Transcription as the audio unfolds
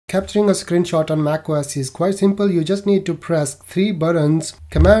Capturing a screenshot on macOS is quite simple. You just need to press 3 buttons,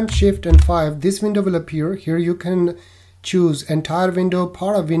 Command, Shift and 5. This window will appear. Here you can choose entire window,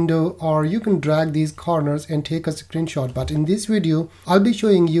 part of window, or you can drag these corners and take a screenshot. But in this video, I'll be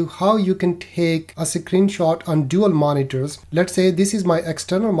showing you how you can take a screenshot on dual monitors. Let's say this is my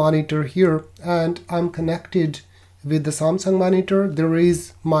external monitor here and I'm connected with the Samsung monitor. There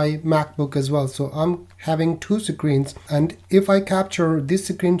is my MacBook as well, so I'm having 2 screens, and if I capture this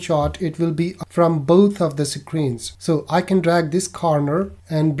screenshot, it will be from both of the screens. So I can drag this corner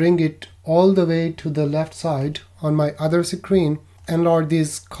and bring it all the way to the left side on my other screen, enlarge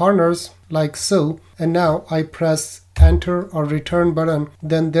these corners like so, and now I press enter or return button,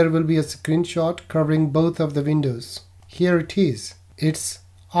 then there will be a screenshot covering both of the windows. Here it is. It's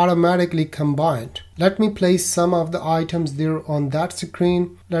automatically combined. Let me place some of the items there on that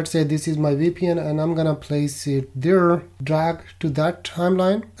screen. Let's say this is my VPN and I'm gonna place it there, drag to that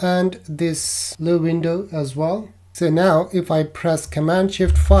timeline and this little window as well. So now if I press Command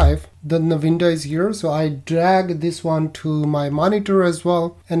Shift 5, then the window is here. So I drag this one to my monitor as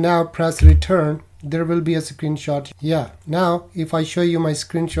well and now press return. There will be a screenshot. Yeah, now if I show you my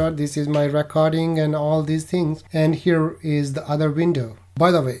screenshot, this is my recording and all these things, and here is the other window.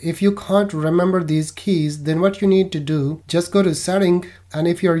 By the way, if you can't remember these keys, then what you need to do, just go to setting, and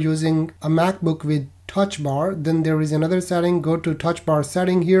if you're using a MacBook with touch bar, then there is another setting. Go to touch bar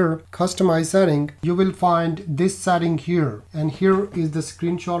setting here, customize setting. You will find this setting here, and here is the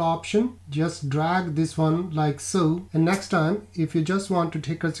screenshot option. Just drag this one like so, and next time if you just want to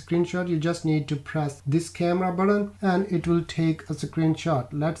take a screenshot, you just need to press this camera button and it will take a screenshot.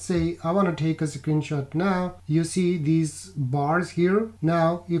 Let's say I want to take a screenshot now. You see these bars here.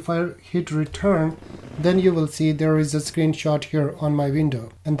 Now if I hit return, then you will see there is a screenshot here on my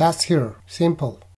window, and that's here. Simple.